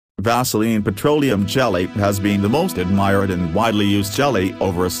Vaseline Petroleum Jelly has been the most admired and widely used jelly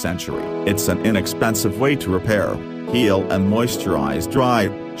over a century. It's an inexpensive way to repair, heal and moisturize dry,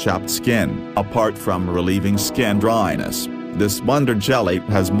 chapped skin. Apart from relieving skin dryness, this wonder jelly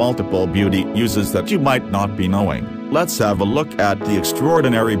has multiple beauty uses that you might not be knowing. Let's have a look at the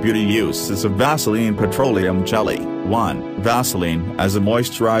extraordinary beauty uses of Vaseline Petroleum Jelly. 1. Vaseline as a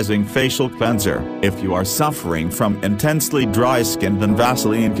moisturizing facial cleanser. If you are suffering from intensely dry skin, then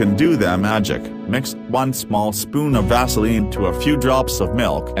Vaseline can do the magic. Mix 1 small spoon of Vaseline to a few drops of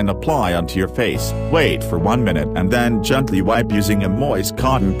milk and apply onto your face. Wait for 1 minute and then gently wipe using a moist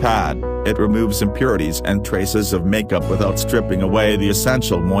cotton pad. It removes impurities and traces of makeup without stripping away the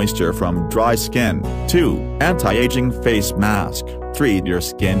essential moisture from dry skin. 2. Anti-aging face mask. Treat your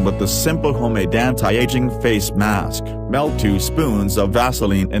skin with the simple homemade anti-aging face mask. Melt 2 spoons of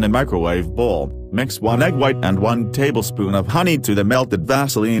Vaseline in a microwave bowl. Mix 1 egg white and 1 tablespoon of honey to the melted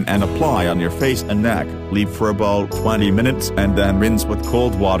Vaseline and apply on your face and neck. Leave for about 20 minutes and then rinse with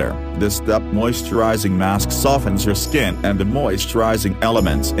cold water. This step moisturizing mask softens your skin, and the moisturizing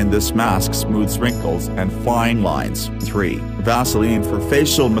elements in this mask smooths wrinkles and fine lines. 3. Vaseline for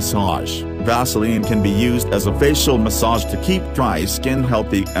facial massage. Vaseline can be used as a facial massage to keep dry skin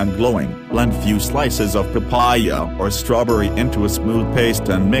healthy and glowing. Blend few slices of papaya or strawberry into a smooth paste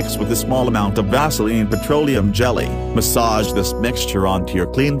and mix with a small amount of Vaseline Petroleum Jelly. Massage this mixture onto your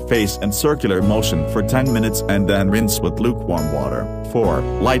clean face in circular motion for 10 minutes and then rinse with lukewarm water. 4.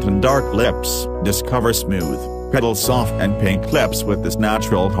 Light and dark lips. Discover smooth, petal soft and pink lips with this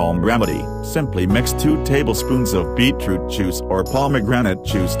natural home remedy. Simply mix 2 tablespoons of beetroot juice or pomegranate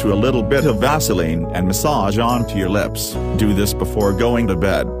juice to a little bit of Vaseline and massage onto your lips. Do this before going to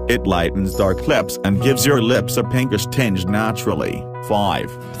bed. It lightens dark lips and gives your lips a pinkish tinge naturally.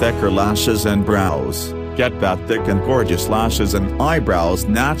 5. Thicker lashes and brows. Get that thick and gorgeous lashes and eyebrows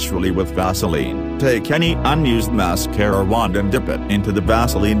naturally with Vaseline. Take any unused mascara wand and dip it into the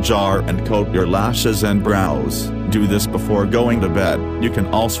Vaseline jar and coat your lashes and brows. Do this before going to bed. You can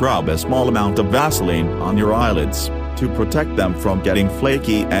also rub a small amount of Vaseline on your eyelids to protect them from getting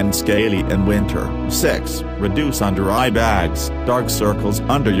flaky and scaly in winter. 6. Reduce under eye bags. Dark circles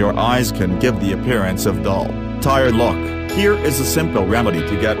under your eyes can give the appearance of dull, tired look. Here is a simple remedy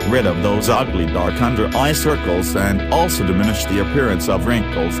to get rid of those ugly dark under eye circles and also diminish the appearance of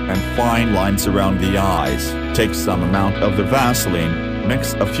wrinkles and fine lines around the eyes. Take some amount of the Vaseline,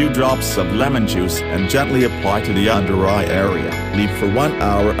 mix a few drops of lemon juice and gently apply to the under eye area. Leave for 1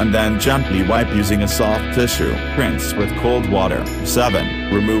 hour and then gently wipe using a soft tissue. Rinse with cold water.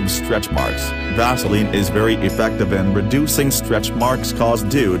 7. Remove stretch marks. Vaseline is very effective in reducing stretch marks caused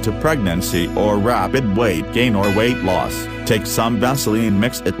due to pregnancy or rapid weight gain or weight loss. Take some Vaseline,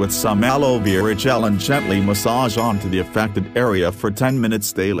 mix it with some aloe vera gel and gently massage onto the affected area for 10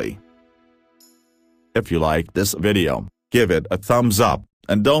 minutes daily. If you like this video, give it a thumbs up,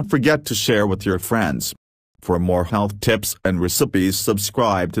 and don't forget to share with your friends. For more health tips and recipes,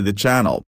 subscribe to the channel.